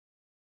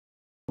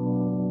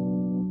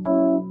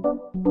Hey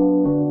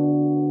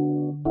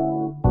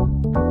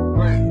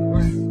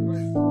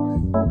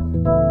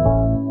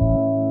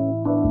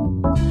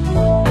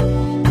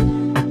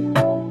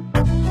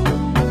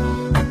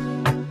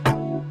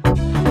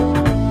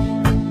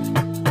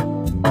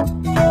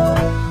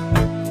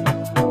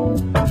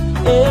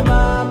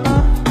mama,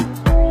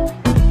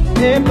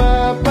 hey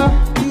papa,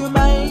 do you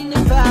mind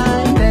if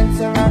I dance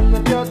around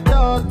with your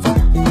daughter?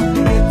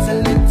 It's a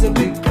little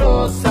bit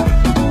closer.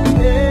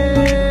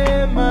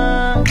 Hey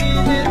ma, is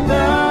it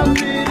the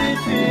pretty,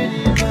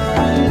 pretty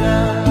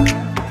night?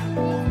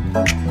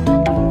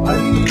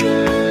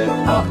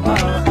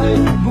 Hey.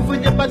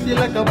 Moving your body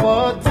like a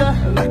water,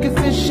 like a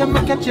fish,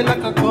 I'ma catch you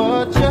like a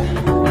culture.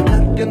 I'm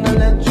not gonna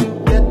let you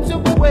get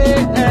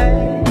away.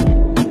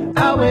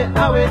 Away,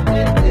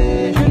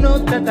 you know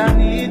that I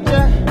need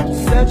ya.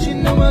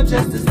 Searching the world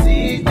just to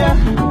see ya.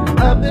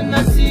 Up and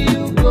I see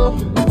you go.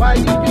 Why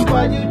you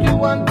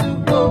want to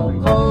go?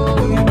 Oh,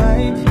 do you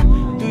mind?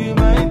 Do you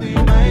mind? Do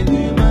you mind? Do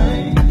you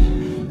mind?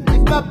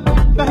 If I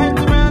put my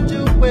hands around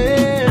your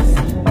waist,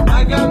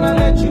 I gotta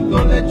let you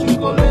go, let you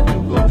go, let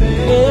you go, baby.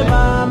 Hey,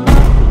 mama.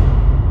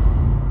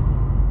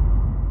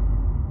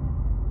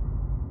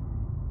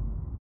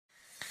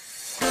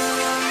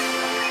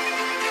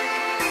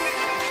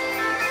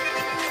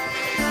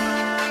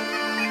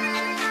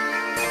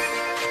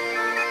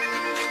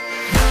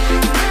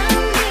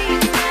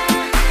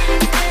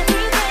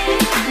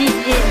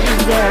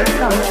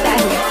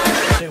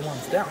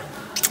 J1's down.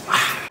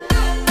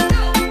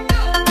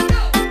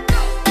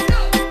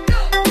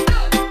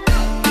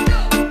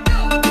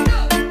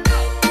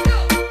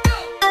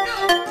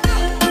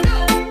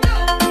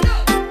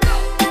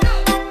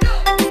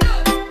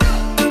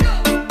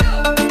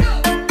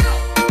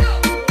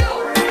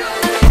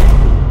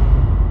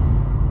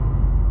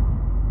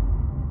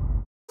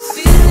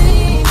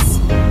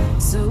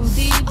 So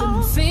deep in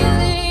the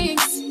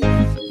feelings,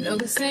 no,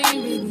 this ain't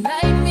really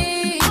like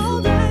me.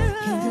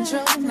 Can't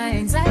control my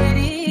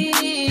anxiety.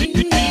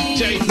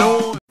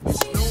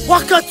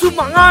 Waka to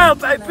Mangaya,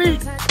 baby!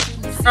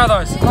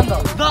 Brothers,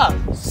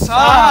 the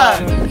sun!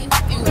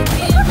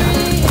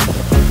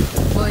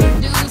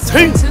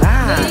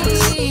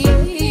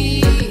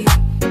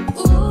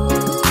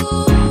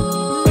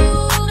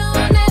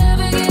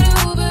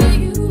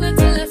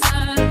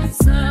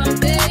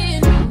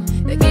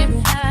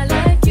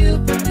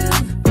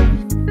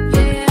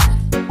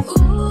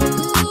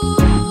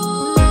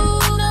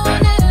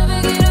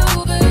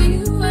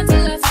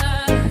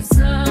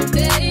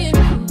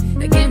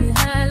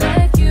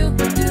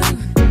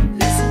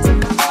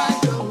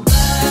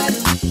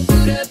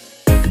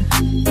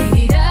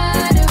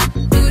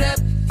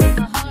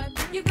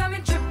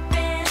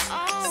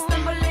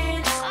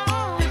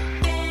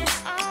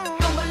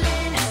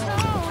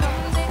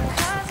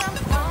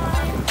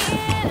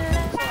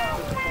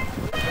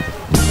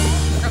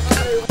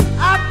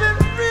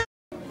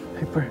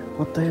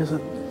 What day is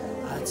it?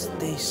 It's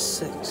day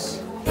 6.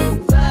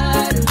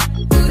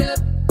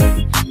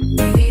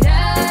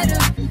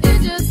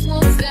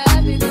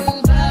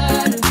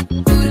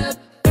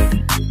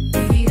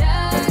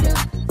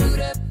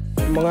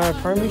 Mangaya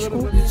Primary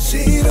School?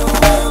 She don't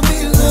want me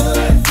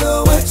love, so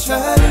I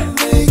try to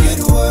make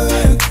it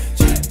work.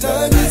 She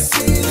doesn't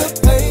see the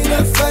pain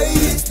I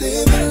face,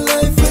 living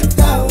life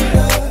without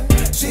her.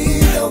 She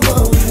don't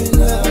want me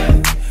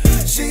love,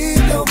 she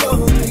don't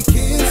want me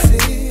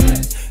kisses.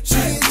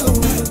 She's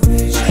over me.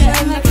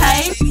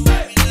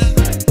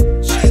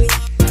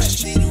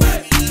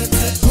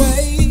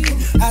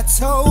 I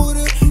told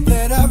her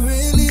that I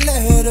really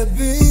let her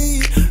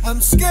be. I'm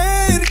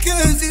scared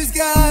cause she's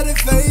gotta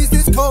face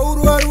this cold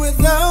world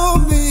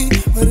without me.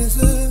 But it's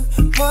a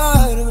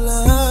part of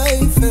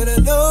life and I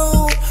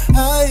know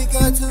I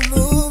got to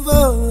move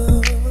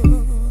on.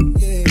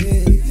 Yeah,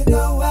 you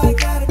know I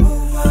gotta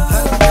move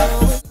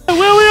on.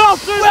 Where are we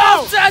off to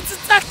now?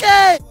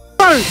 Kentucky!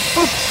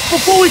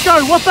 Before we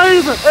go, what day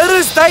is it? It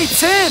is day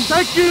 10.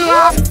 Thank you.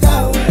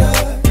 Without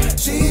her,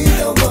 she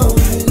don't want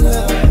me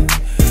love,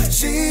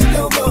 she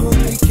don't want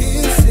me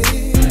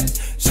kisses.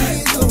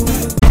 She's over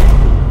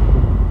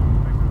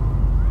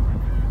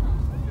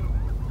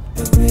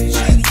me.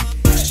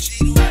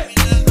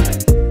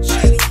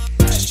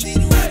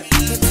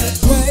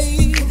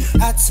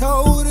 I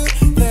told her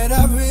that I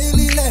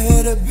really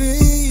let her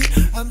be.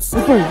 I'm so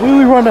Where are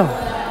we right now?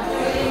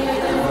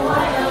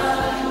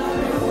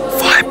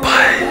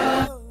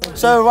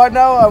 So right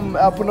now,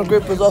 our Puna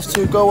group is off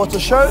to go watch a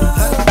show. I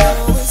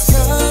know it's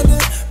gonna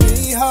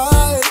be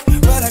hard,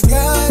 but I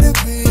gotta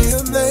be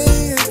a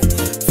man.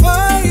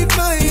 Fight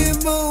my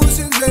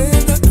emotions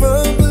and I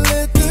crumble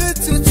at the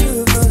touch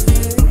of my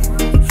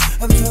hand.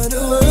 I'm trying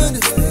to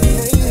understand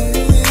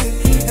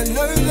and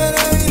learn that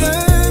I ain't a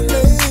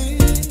man.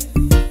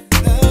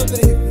 Now,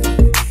 baby,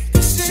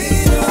 'cause she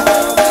don't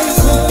want me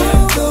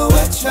love, so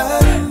I try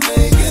to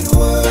make it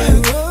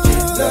work. She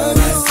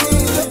doesn't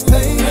see the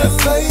pain I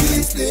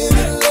face,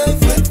 living life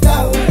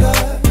without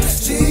her.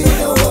 She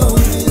don't want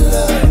me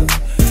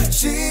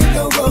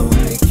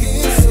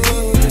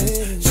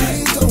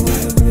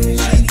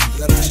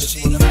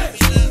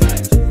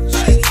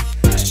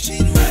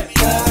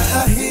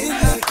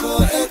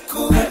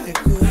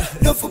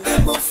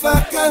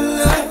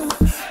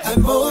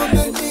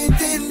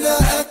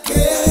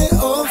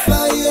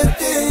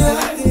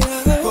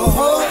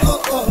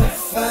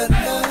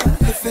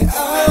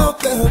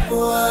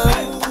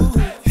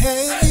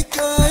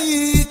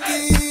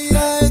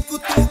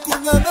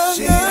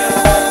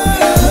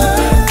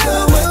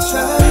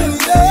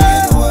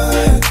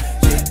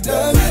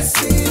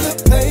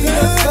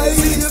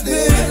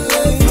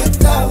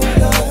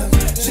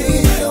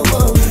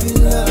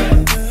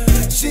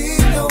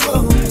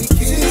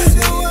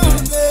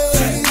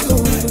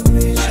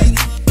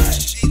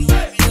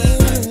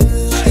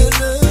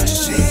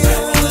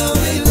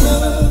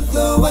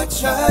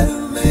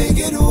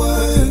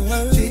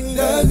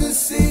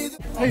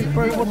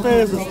Bro, what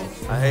day is it?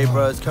 Hey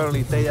bro, it's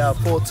currently day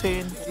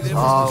 14.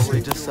 We're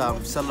just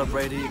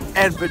celebrating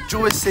and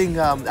rejoicing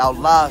our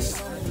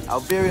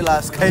very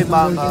last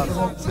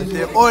K-Manga with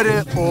their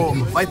order or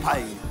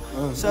Waipai.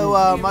 So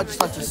I'd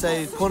just like to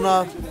say,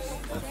 Puna,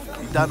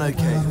 you've done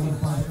okay.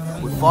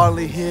 We're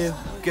finally here,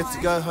 get to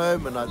go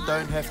home and I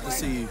don't have to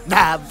see you.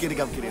 Nah, I'm kidding.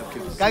 Go get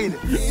it.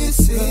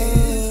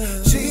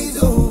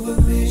 She's over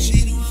me.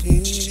 She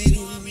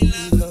don't want me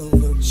love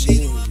over me. She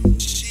don't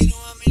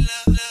want me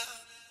love.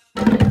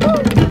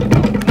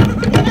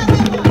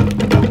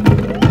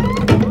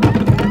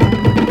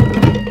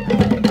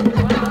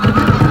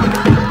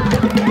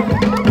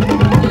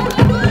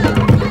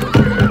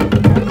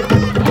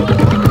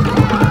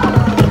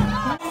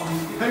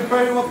 Hey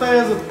bro, what day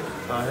is it?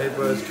 Hey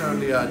bro, it's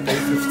currently day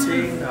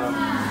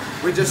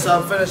 15. We just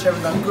finished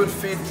having a good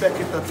feed back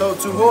at the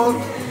Tautu Hall.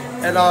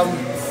 And I'm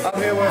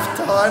here with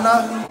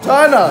Taina.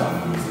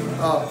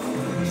 Oh,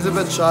 she's a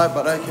bit shy,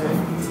 but okay.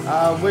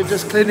 We're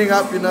just cleaning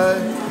up, you know,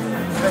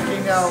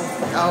 making our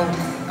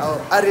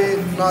are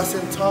nice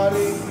and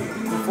tidy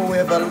before we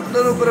have a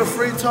little bit of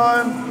free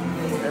time.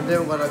 And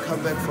then we're gonna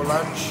come back for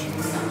lunch.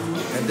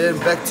 And then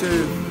back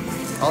to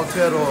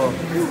Aotearoa.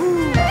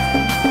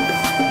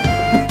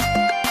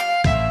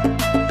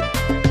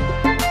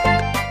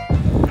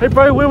 Hey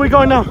bro, where are we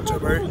going now? So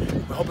bro,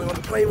 we're hopping on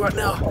the plane right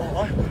now.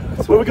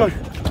 Where are we going?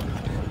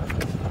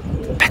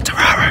 Back to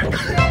Raro.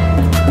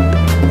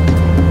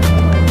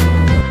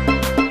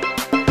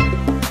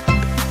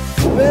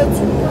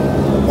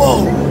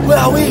 Whoa, where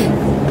are we?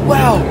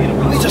 Wow,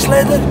 we just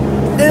landed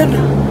in.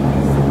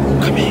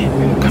 Come here,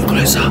 come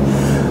closer.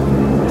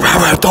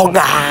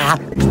 Rarotonga.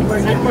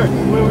 Hey bro,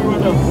 where are we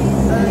right now?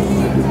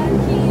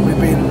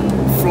 We've been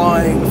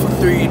flying for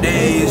 3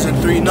 days and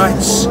 3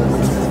 nights.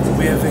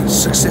 We have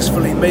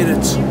successfully made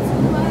it to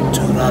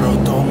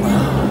Rarotonga.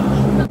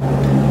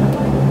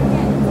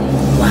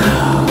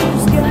 Wow.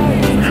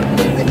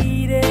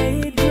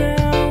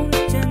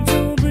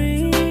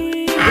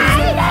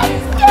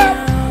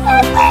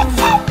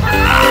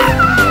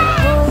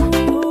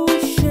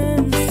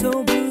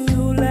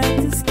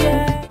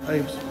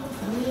 Ames,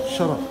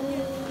 shut up.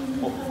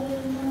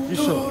 You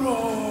shut up.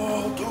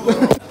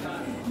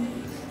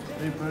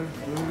 Hey bro,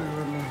 where are we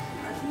right now?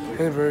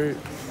 Hey bro,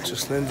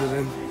 just landed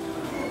in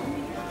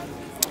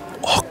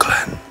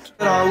Auckland.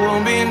 I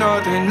won't be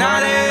nothing. Now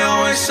they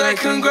always say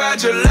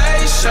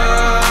congratulations.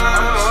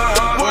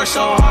 Worked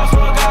so hard,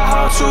 forgot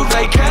how to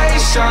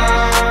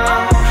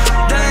vacation.